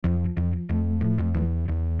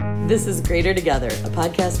This is Greater Together, a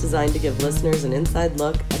podcast designed to give listeners an inside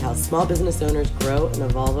look at how small business owners grow and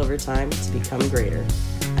evolve over time to become greater.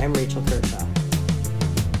 I'm Rachel Kershaw.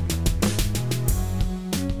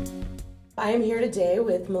 I am here today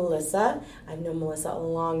with Melissa. I've known Melissa a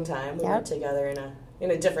long time. We worked together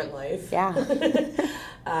in a different life. Yeah.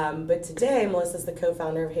 But today, Melissa's the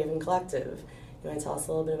co-founder of Haven Collective. You want to tell us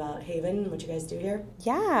a little bit about Haven, what you guys do here?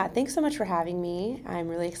 Yeah, thanks so much for having me. I'm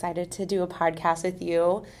really excited to do a podcast with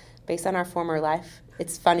you based on our former life.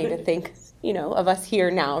 It's funny to think, of us here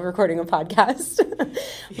now recording a podcast.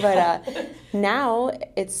 But now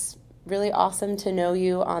it's really awesome to know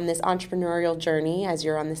you on this entrepreneurial journey as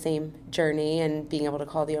you're on the same journey and being able to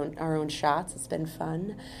call our own shots. It's been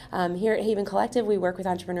fun. Here at Haven Collective, we work with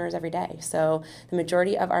entrepreneurs every day. So the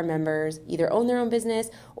majority of our members either own their own business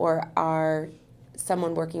or are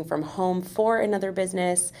someone working from home for another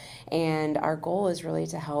business, and our goal is really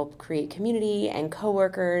to help create community and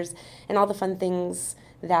coworkers and all the fun things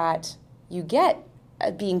that you get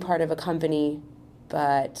being part of a company,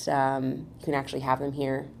 but you can actually have them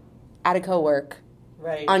here at a co-work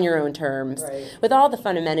on your own terms with all the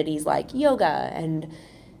fun amenities like yoga and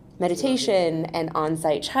meditation and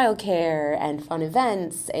on-site childcare and fun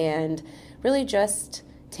events, and really just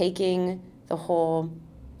taking the whole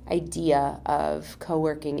idea of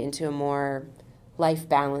co-working into a more life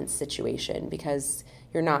balance situation, because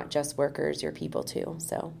you're not just workers, you're people too.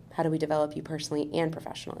 So how do we develop you personally and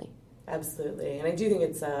professionally? Absolutely. And I do think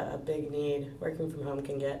it's a big need. Working from home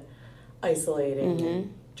can get isolating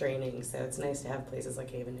and draining, so it's nice to have places like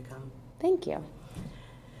Haven to come. Thank you.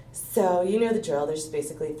 So you know the drill. There's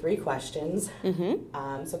basically 3 questions.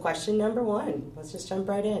 So question number 1, let's just jump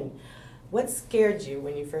right in. What scared you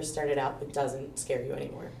when you first started out but doesn't scare you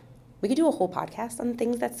anymore? We could do a whole podcast on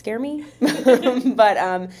things that scare me.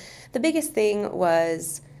 But the biggest thing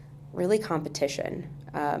was really competition.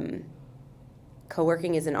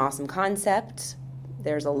 Co-working is an awesome concept.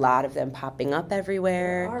 There's a lot of them popping up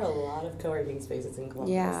everywhere. There are a lot of co-working spaces in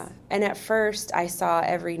Columbus. Yeah. And at first, I saw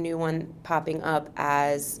every new one popping up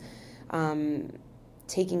as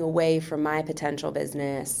taking away from my potential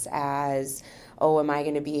business, as, am I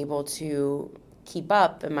going to be able to keep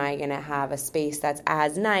up? Am I going to have a space that's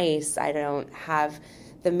as nice? I don't have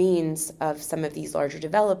the means of some of these larger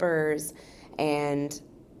developers. And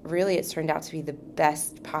really, it's turned out to be the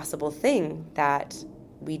best possible thing that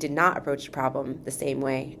we did not approach the problem the same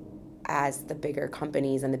way as the bigger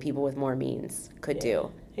companies and the people with more means could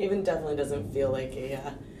do. Haven definitely doesn't feel like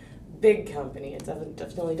a big company. It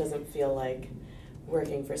definitely doesn't feel like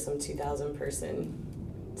working for some 2,000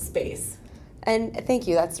 person space. And thank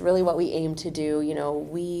you. That's really what we aim to do.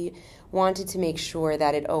 We wanted to make sure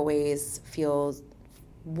that it always feels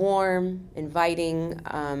warm, inviting,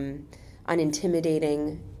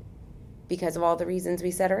 unintimidating, because of all the reasons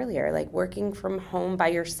we said earlier. Like, working from home by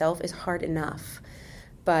yourself is hard enough,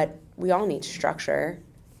 but we all need structure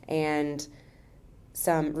and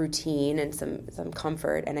some routine and some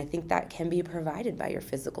comfort, and I think that can be provided by your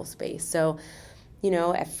physical space. So,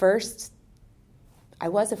 at first, I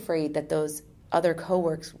was afraid that those other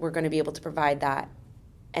co-works were going to be able to provide that,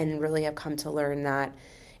 and really have come to learn that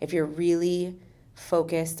if you're really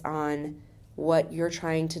focused on what you're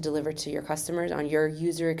trying to deliver to your customers, on your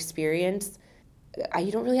user experience,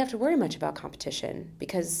 you don't really have to worry much about competition,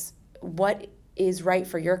 because what is right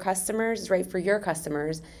for your customers is right for your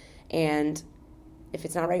customers, and if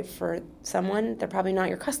it's not right for someone, they're probably not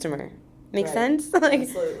your customer. Make sense?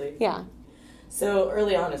 Absolutely. Yeah. So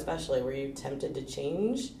early on especially, were you tempted to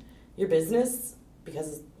change your business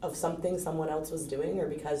because of something someone else was doing, or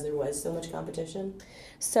because there was so much competition?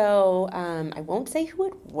 So I won't say who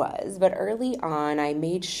it was, but early on I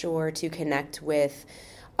made sure to connect with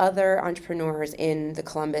other entrepreneurs in the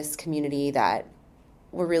Columbus community that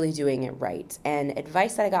were really doing it right. And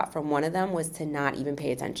advice that I got from one of them was to not even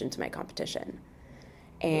pay attention to my competition.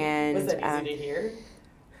 And was that easy to hear?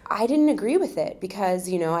 I didn't agree with it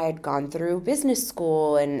because, I had gone through business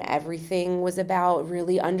school and everything was about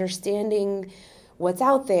really understanding what's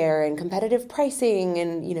out there and competitive pricing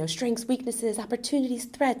and, strengths, weaknesses, opportunities,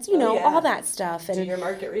 threats, all that stuff. And do your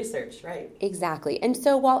market research, right? Exactly. And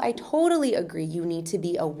so while I totally agree you need to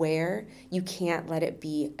be aware, you can't let it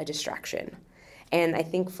be a distraction. And I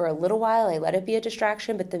think for a little while I let it be a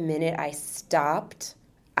distraction, but the minute I stopped,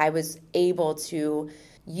 I was able to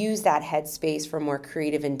use that headspace for more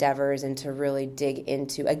creative endeavors and to really dig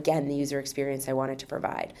into, again, the user experience I wanted to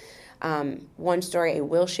provide. One story I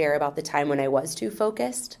will share about the time when I was too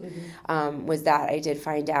focused was that I did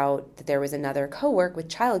find out that there was another co-work with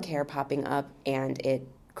childcare popping up, and it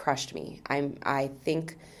crushed me. I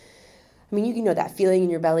think, you know that feeling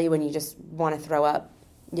in your belly when you just want to throw up.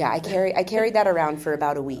 Yeah, I carried that around for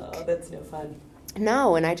about a week. Oh, that's no fun.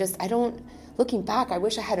 No, and I don't, looking back, I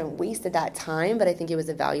wish I hadn't wasted that time, but I think it was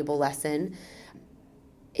a valuable lesson.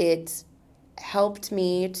 It helped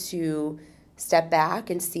me to step back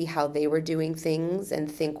and see how they were doing things and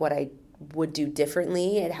think what I would do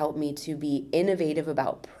differently. It helped me to be innovative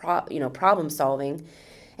about problem solving.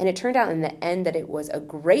 And it turned out in the end that it was a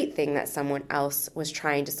great thing that someone else was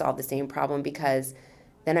trying to solve the same problem, because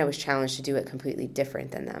then I was challenged to do it completely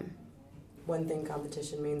different than them. One thing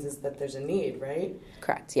competition means is that there's a need, right?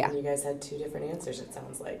 Correct, yeah. And you guys had two different answers, it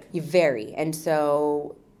sounds like. You vary. And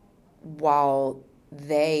so while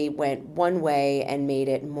they went one way and made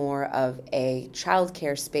it more of a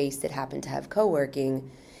childcare space that happened to have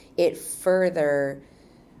co-working, it further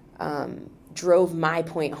drove my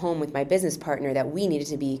point home with my business partner that we needed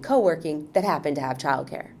to be co-working that happened to have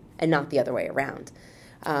childcare and not the other way around.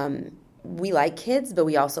 We like kids, but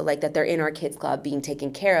we also like that they're in our kids club being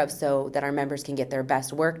taken care of so that our members can get their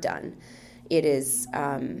best work done. It is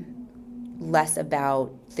less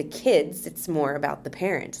about the kids, it's more about the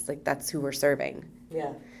parents. Like, that's who we're serving.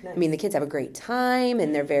 Yeah. Nice. I mean, the kids have a great time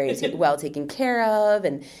and they're very well taken care of.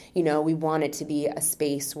 And, we want it to be a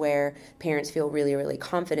space where parents feel really, really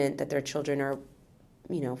confident that their children are,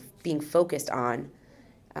 being focused on.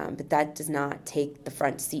 But that does not take the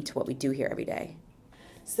front seat to what we do here every day.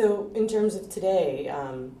 So in terms of today,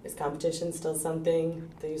 is competition still something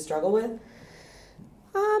that you struggle with?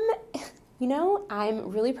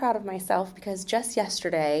 I'm really proud of myself because just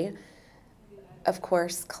yesterday, of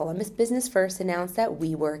course, Columbus Business First announced that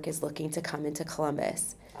WeWork is looking to come into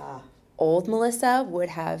Columbus. Old Melissa would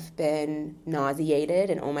have been nauseated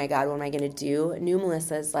and, oh my God, what am I going to do? New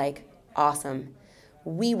Melissa's like, awesome.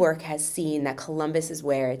 WeWork has seen that Columbus is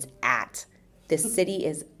where it's at. This city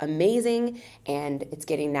is amazing and it's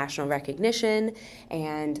getting national recognition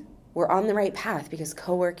and we're on the right path because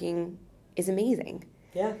co-working is amazing.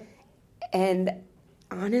 Yeah. And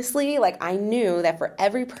honestly, I knew that for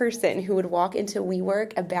every person who would walk into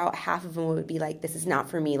WeWork, about half of them would be like, this is not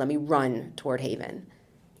for me. Let me run toward Haven.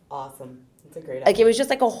 Awesome. That's a great idea. It was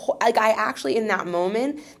just I actually, in that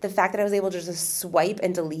moment, the fact that I was able to just swipe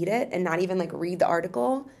and delete it and not even read the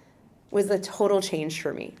article was a total change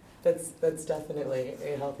for me. That's definitely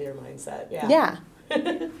a healthier mindset. Yeah.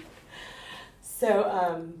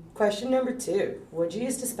 So, question number 2. What you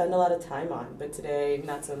used to spend a lot of time on, but today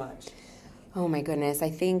not so much? Oh my goodness. I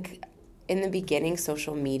think in the beginning,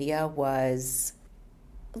 social media was,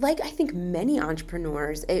 I think many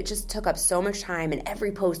entrepreneurs, it just took up so much time and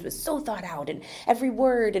every post was so thought out and every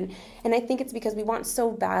word. And I think it's because we want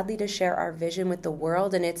so badly to share our vision with the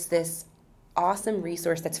world. And it's this awesome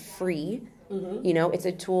resource that's free. Mm-hmm. It's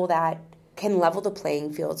a tool that can level the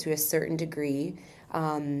playing field to a certain degree.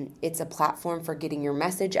 It's a platform for getting your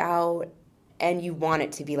message out. And you want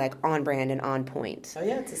it to be on brand and on point. Oh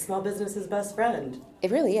yeah, it's a small business's best friend.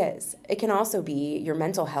 It really is. It can also be your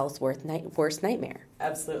mental health's worst nightmare.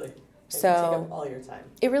 Absolutely. It can take up all your time.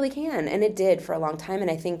 It really can, and it did for a long time.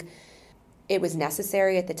 And I think it was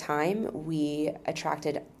necessary at the time. We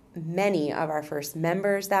attracted many of our first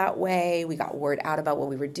members that way. We got word out about what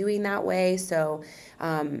we were doing that way. So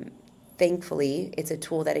thankfully, it's a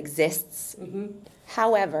tool that exists. Mm-hmm.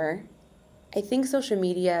 However, I think social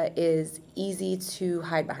media is easy to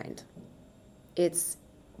hide behind. It's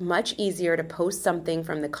much easier to post something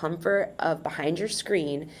from the comfort of behind your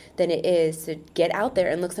screen than it is to get out there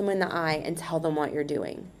and look someone in the eye and tell them what you're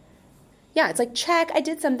doing. Yeah, it's check, I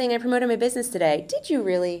did something, I promoted my business today. Did you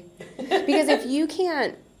really? Because if you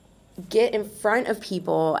can't get in front of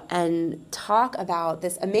people and talk about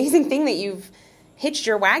this amazing thing that you've hitched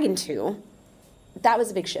your wagon to, that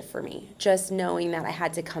was a big shift for me, just knowing that I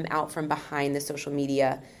had to come out from behind the social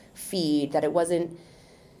media feed, that it wasn't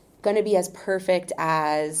going to be as perfect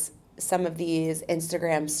as some of these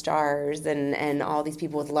Instagram stars and all these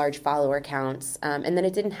people with large follower counts, and that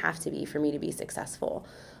it didn't have to be for me to be successful.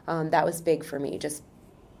 That was big for me, just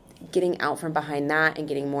getting out from behind that and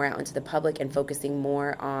getting more out into the public and focusing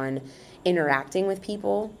more on interacting with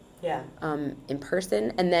people in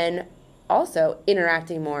person, and then also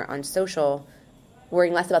interacting more on social,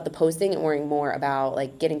 worrying less about the posting and worrying more about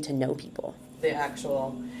getting to know people. The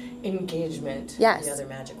actual engagement. Yes. The other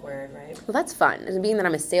magic word, right? Well, that's fun. And being that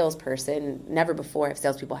I'm a salesperson, never before have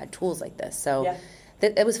salespeople had tools like this. So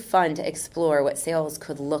it was fun to explore what sales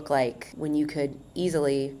could look like when you could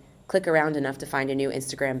easily click around enough to find a new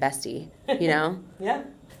Instagram bestie, Yeah.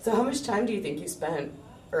 So how much time do you think you spent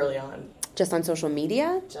early on? Just on social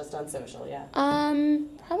media? Just on social, yeah.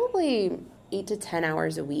 Probably 8 to 10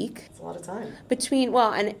 hours a week. It's a lot of time.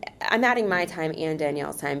 And I'm adding my time and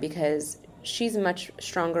Danielle's time because she's a much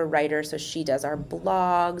stronger writer, so she does our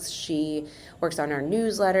blogs, she works on our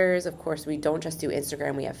newsletters. Of course, we don't just do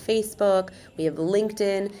Instagram, we have Facebook, we have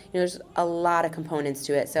LinkedIn. There's a lot of components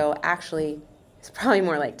to it, so actually it's probably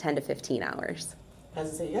more like 10 to 15 hours.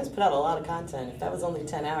 As I say, you guys put out a lot of content. If that was only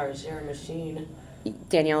 10 hours, you're a machine.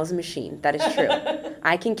 Danielle is a machine. That is true.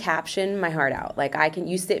 I can caption my heart out. Like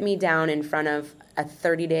you sit me down in front of a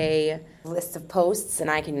 30-day list of posts, and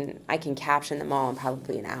I can caption them all in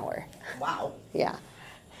probably an hour. Wow. Yeah.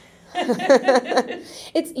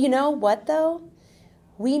 It's, you know what though?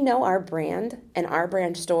 We know our brand and our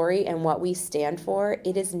brand story and what we stand for.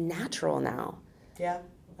 It is natural now. Yeah,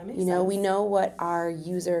 that makes sense. We know what our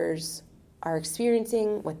users are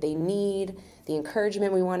experiencing, what they need, the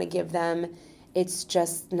encouragement we want to give them. It's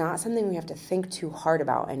just not something we have to think too hard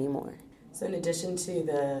about anymore. So in addition to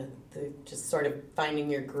the just sort of finding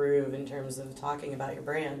your groove in terms of talking about your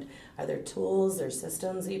brand, are there tools or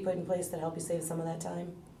systems that you put in place that help you save some of that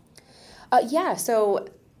time? Yeah, so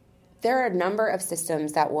there are a number of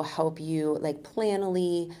systems that will help you, like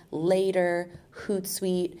Planoly, Later,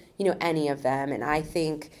 Hootsuite, any of them. And I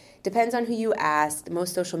think, depends on who you ask,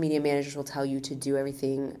 most social media managers will tell you to do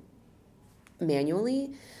everything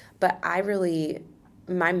manually. But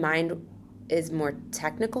my mind is more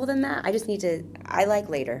technical than that. I like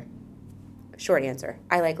Later. Short answer,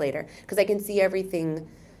 I like Later. Because I can see everything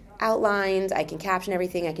outlined, I can caption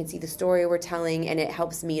everything, I can see the story we're telling, and it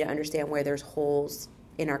helps me to understand where there's holes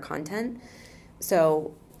in our content.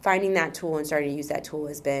 So finding that tool and starting to use that tool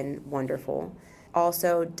has been wonderful.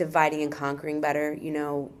 Also, dividing and conquering better,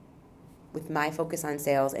 with my focus on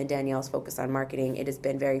sales and Danielle's focus on marketing, it has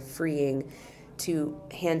been very freeing to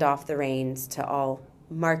hand off the reins to all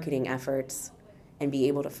marketing efforts and be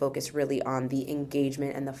able to focus really on the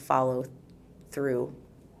engagement and the follow through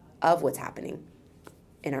of what's happening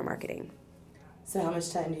in our marketing. So how much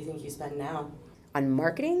time do you think you spend now? On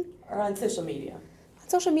marketing? Or on social media? On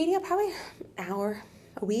social media, probably an hour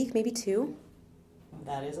a week, maybe 2.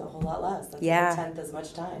 That is a whole lot less. That's Yeah. like a tenth as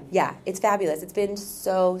much time. Yeah, it's fabulous. It's been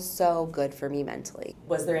so, so good for me mentally.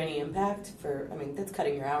 Was there any impact that's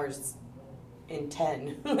cutting your hours in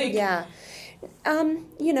 10. Yeah.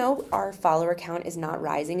 Our follower count is not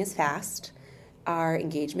rising as fast. Our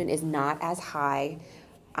engagement is not as high,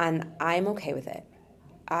 and I'm okay with it.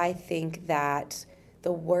 I think that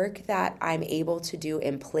the work that I'm able to do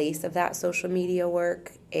in place of that social media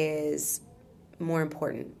work is more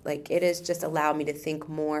important. Like, it has just allowed me to think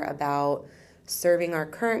more about serving our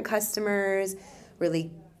current customers, really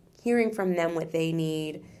hearing from them what they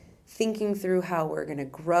need, thinking through how we're going to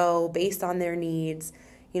grow based on their needs,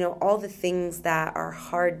 all the things that are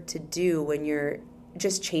hard to do when you're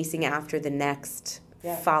just chasing after the next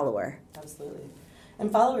follower. Absolutely. And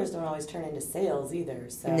followers don't always turn into sales either.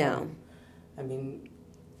 So, no.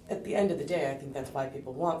 At the end of the day, I think that's why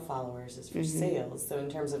people want followers, is for sales. So in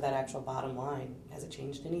terms of that actual bottom line, has it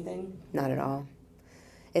changed anything? Not at all.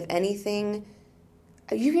 If anything,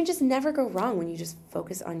 you can just never go wrong when you just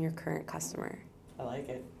focus on your current customer. I like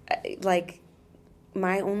it.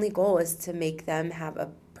 My only goal is to make them have a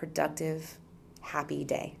productive, happy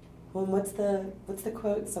day. Well, what's the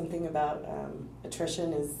quote? Something about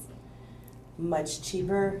attrition is much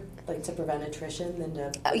cheaper, to prevent attrition than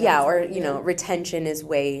to... retention is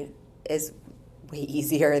way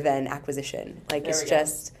easier than acquisition. It's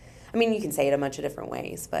just, you can say it a bunch of different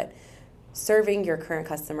ways, but serving your current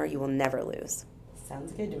customer, you will never lose.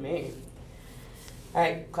 Sounds good to me. All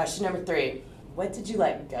right, question number 3. What did you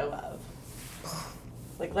let go of?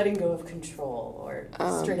 Letting go of control or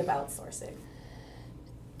straight up outsourcing.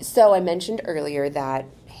 So I mentioned earlier that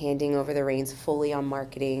handing over the reins fully on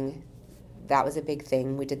marketing, that was a big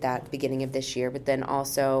thing. We did that at the beginning of this year, but then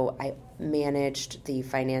also I managed the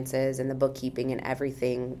finances and the bookkeeping and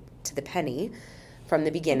everything to the penny from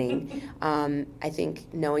the beginning. I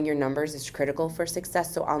think knowing your numbers is critical for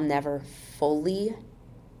success, so I'll never fully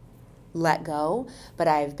let go, but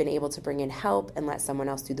I've been able to bring in help and let someone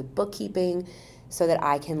else do the bookkeeping so that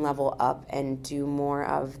I can level up and do more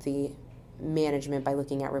of the management by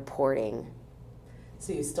looking at reporting.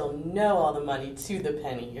 So you still know all the money to the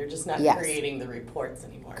penny. You're just not creating the reports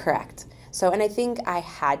anymore. Correct. So, and I think I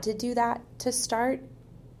had to do that to start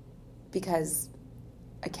because,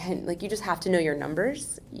 again, you just have to know your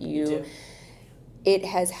numbers. It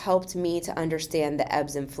has helped me to understand the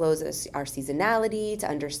ebbs and flows of our seasonality, to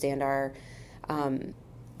understand our,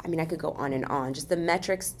 I could go on and on. Just the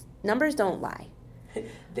metrics, numbers don't lie.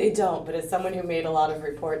 They don't, but as someone who made a lot of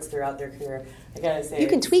reports throughout their career, I gotta say... You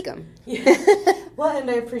can tweak them. Yeah. Well, and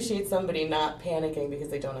I appreciate somebody not panicking because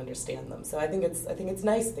they don't understand them. So I think it's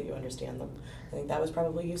nice that you understand them. I think that was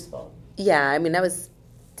probably useful. Yeah, that was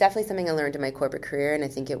definitely something I learned in my corporate career, and I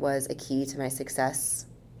think it was a key to my success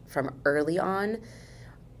from early on.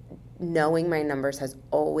 Knowing my numbers has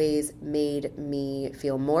always made me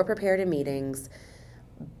feel more prepared in meetings,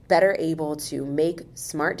 better able to make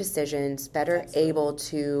smart decisions, better able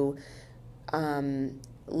to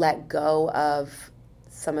let go of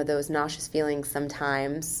some of those nauseous feelings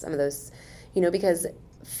sometimes, some of those, because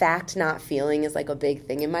fact not feeling is like a big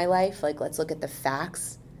thing in my life. Like, let's look at the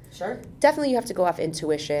facts. Sure. Definitely you have to go off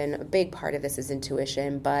intuition. A big part of this is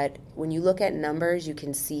intuition, but when you look at numbers, you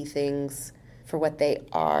can see things for what they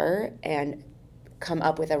are and come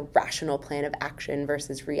up with a rational plan of action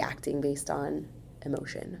versus reacting based on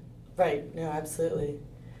emotion. Right. No, absolutely.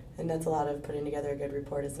 And that's a lot of putting together a good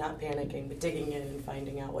report. It's not panicking, but digging in and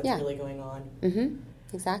finding out what's really going on. Mm-hmm.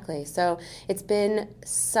 Exactly. So it's been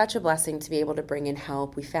such a blessing to be able to bring in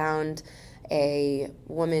help. We found a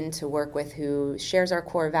woman to work with who shares our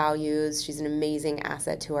core values. She's an amazing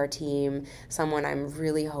asset to our team, someone I'm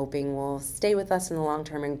really hoping will stay with us in the long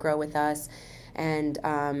term and grow with us. And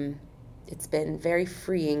it's been very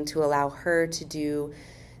freeing to allow her to do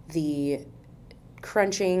the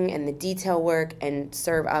crunching and the detail work and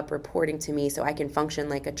serve up reporting to me so I can function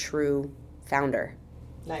like a true founder.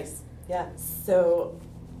 Nice. Yeah. So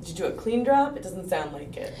did you do a clean drop? It doesn't sound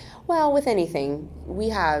like it. Well, with anything, we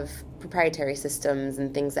have proprietary systems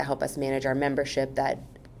and things that help us manage our membership that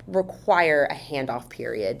require a handoff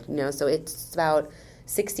period. So it's about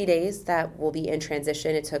 60 days that will be in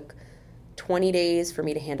transition. It took 20 days for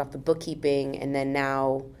me to hand off the bookkeeping, and then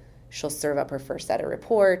now she'll serve up her first set of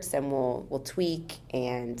reports, and we'll tweak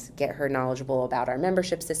and get her knowledgeable about our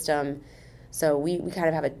membership system. So we kind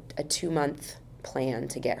of have a 2-month plan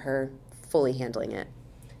to get her fully handling it.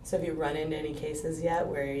 So have you run into any cases yet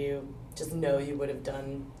where you just know you would have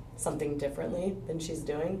done something differently than she's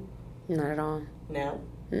doing? Not at all. No?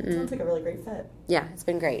 Mm-mm. Sounds like a really great fit. Yeah, it's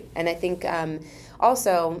been great. And I think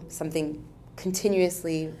also something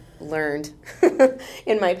continuously learned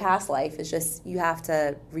in my past life is just you have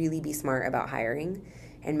to really be smart about hiring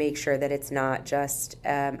and make sure that it's not just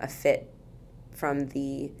a fit from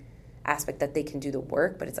the aspect that they can do the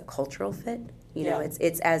work, but it's a cultural fit.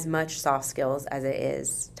 It's as much soft skills as it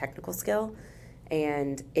is technical skill.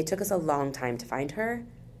 And it took us a long time to find her.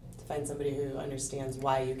 To find somebody who understands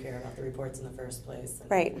why you care about the reports in the first place. And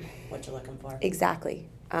right. What you're looking for. Exactly.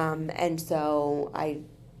 And so I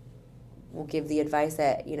will give the advice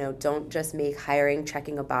that, don't just make hiring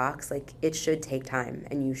checking a box. Like, it should take time,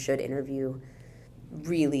 and you should interview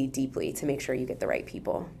really deeply to make sure you get the right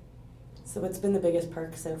people. So what's been the biggest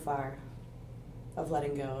perk so far of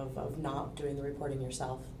letting go of not doing the reporting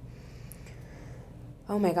yourself?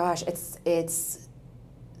 Oh my gosh, it's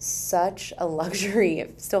such a luxury.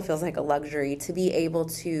 It still feels like a luxury to be able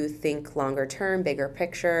to think longer term, bigger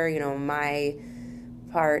picture. My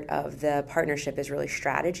part of the partnership is really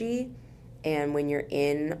strategy. And when you're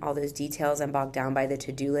in all those details and bogged down by the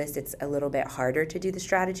to-do list, it's a little bit harder to do the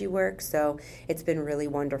strategy work. So it's been really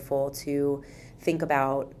wonderful to think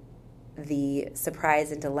about the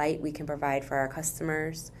surprise and delight we can provide for our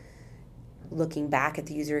customers, looking back at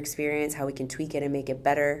the user experience, how we can tweak it and make it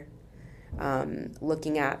better,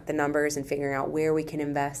 looking at the numbers and figuring out where we can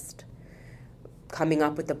invest, coming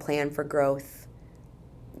up with a plan for growth.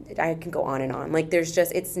 I can go on and on.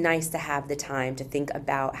 It's nice to have the time to think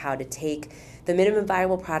about how to take the minimum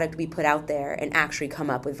viable product we put out there and actually come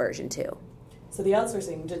up with version 2. So the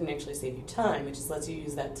outsourcing didn't actually save you time. It just lets you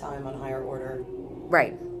use that time on higher order.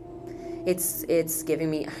 Right. It's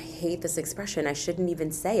giving me, I hate this expression, I shouldn't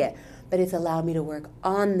even say it, but it's allowed me to work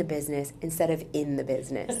on the business instead of in the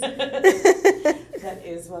business. That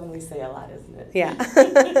is one we say a lot, isn't it? Yeah.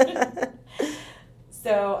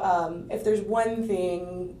 So if there's one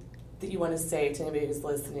thing that you want to say to anybody who's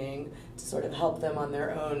listening to sort of help them on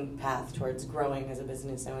their own path towards growing as a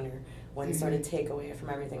business owner, one sort of takeaway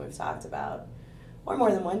from everything we've talked about, or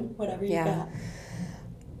more than one, whatever you got.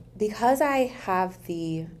 Because I have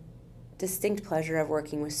the distinct pleasure of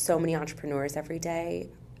working with so many entrepreneurs every day,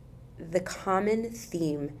 the common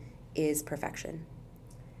theme is perfection.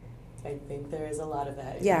 I think there is a lot of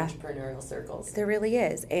that in entrepreneurial circles. There really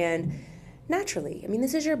is. And naturally,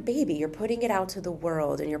 this is your baby. You're putting it out to the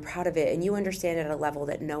world and you're proud of it and you understand it at a level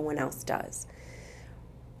that no one else does.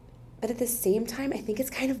 But at the same time, I think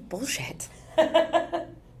it's kind of bullshit.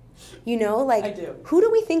 I do. Who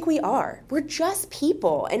do we think we are? We're just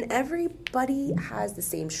people, and everybody has the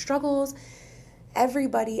same struggles.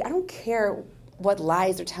 Everybody, I don't care what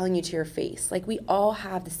lies they're telling you to your face. We all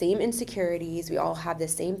have the same insecurities. We all have the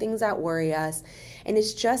same things that worry us. And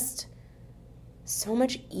it's just so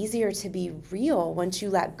much easier to be real once you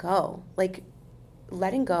let go.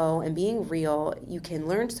 letting go and being real, you can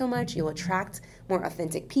learn so much. You'll attract more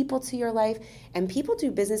authentic people to your life. And people do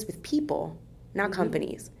business with people, not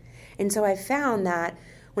companies. And so I found that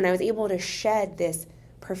when I was able to shed this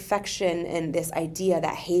perfection and this idea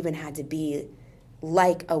that Haven had to be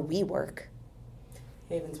like a WeWork.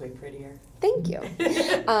 Haven's way prettier. Thank you.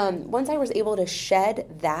 Once I was able to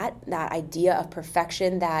shed that idea of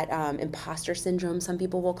perfection, that imposter syndrome, some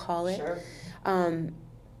people will call it, Sure.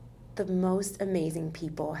 The most amazing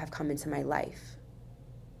people have come into my life.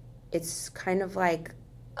 It's kind of like,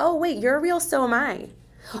 oh, wait, you're real, so am I.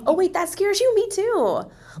 Oh, wait, that scares you? Me too.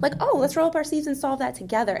 Like, oh, let's roll up our sleeves and solve that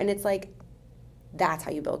together. And it's like, that's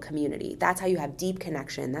how you build community. That's how you have deep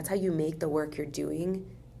connection. That's how you make the work you're doing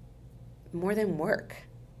more than work.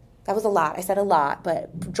 That was a lot. I said a lot,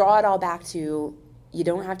 but draw it all back to you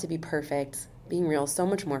don't have to be perfect. Being real is so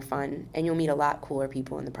much more fun, and you'll meet a lot cooler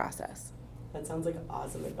people in the process. That sounds like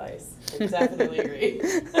awesome advice. I definitely agree.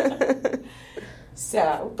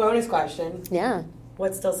 So, bonus question. Yeah.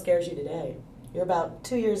 What still scares you today? You're about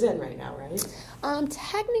 2 years in right now, right?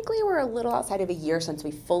 Technically, we're a little outside of a year since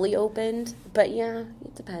we fully opened, but yeah,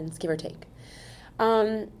 it depends, give or take.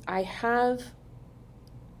 I have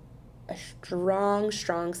a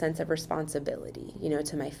strong sense of responsibility,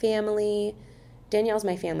 to my family. Danielle's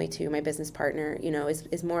my family too. My business partner,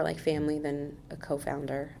 is more like family than a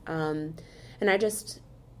co-founder. And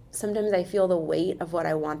sometimes I feel the weight of what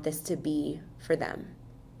I want this to be for them.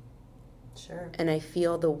 Sure. And I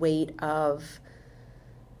feel the weight of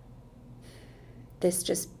this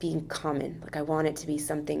just being common. Like, I want it to be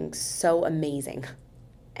something so amazing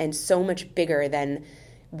and so much bigger than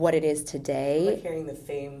what it is today. I'm like hearing the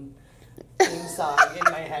theme song in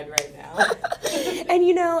my head right now. And,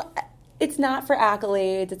 it's not for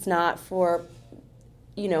accolades. It's not for,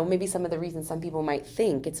 maybe some of the reasons some people might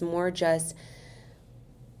think. It's more just,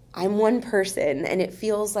 I'm one person, and it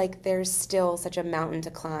feels like there's still such a mountain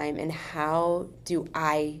to climb, and how do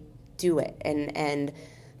I do it? And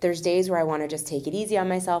there's days where I want to just take it easy on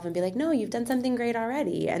myself and be like, no, you've done something great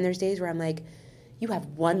already. And there's days where I'm like, you have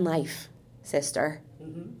one life, sister.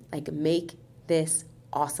 Mm-hmm. Like, make this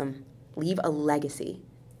awesome. Leave a legacy.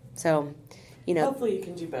 So, hopefully you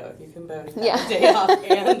can do both. You can both have a day off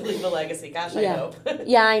and leave a legacy. Gosh, I hope.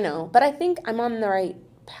 Yeah, I know. But I think I'm on the right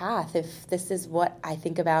path if this is what I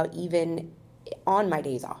think about even on my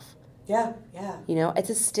days off. Yeah.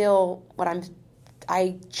 It's still what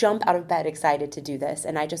I jump out of bed excited to do this,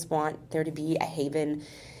 and I just want there to be a Haven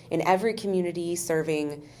in every community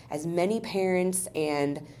serving as many parents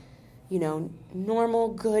and,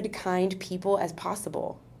 normal, good, kind people as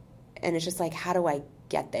possible. And it's just like, how do I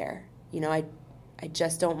get there? I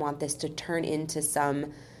just don't want this to turn into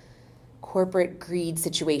some corporate greed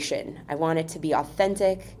situation. I want it to be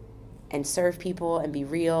authentic and serve people and be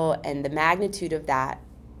real, and the magnitude of that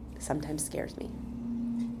sometimes scares me.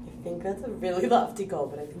 I think that's a really lofty goal,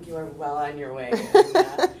 but I think you are well on your way.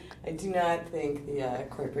 I do not think the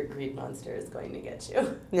corporate greed monster is going to get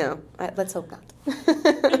you. No, let's hope not.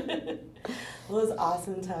 Well, it was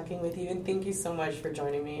awesome talking with you, and thank you so much for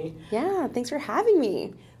joining me. Yeah, thanks for having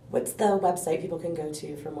me. What's the website people can go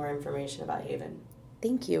to for more information about Haven?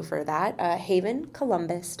 Thank you for that.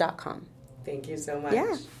 HavenColumbus.com. Thank you so much.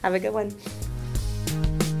 Yeah, have a good one.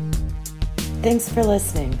 Thanks for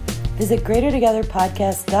listening. Visit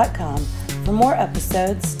GreaterTogetherPodcast.com for more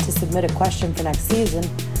episodes, to submit a question for next season,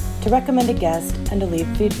 to recommend a guest, and to leave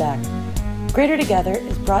feedback. Greater Together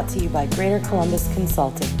is brought to you by Greater Columbus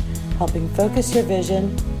Consulting, helping focus your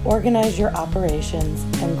vision, organize your operations,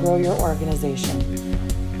 and grow your organization.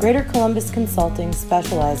 Greater Columbus Consulting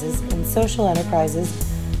specializes in social enterprises,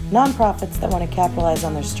 nonprofits that want to capitalize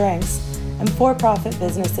on their strengths, and for-profit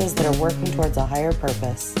businesses that are working towards a higher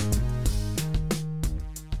purpose.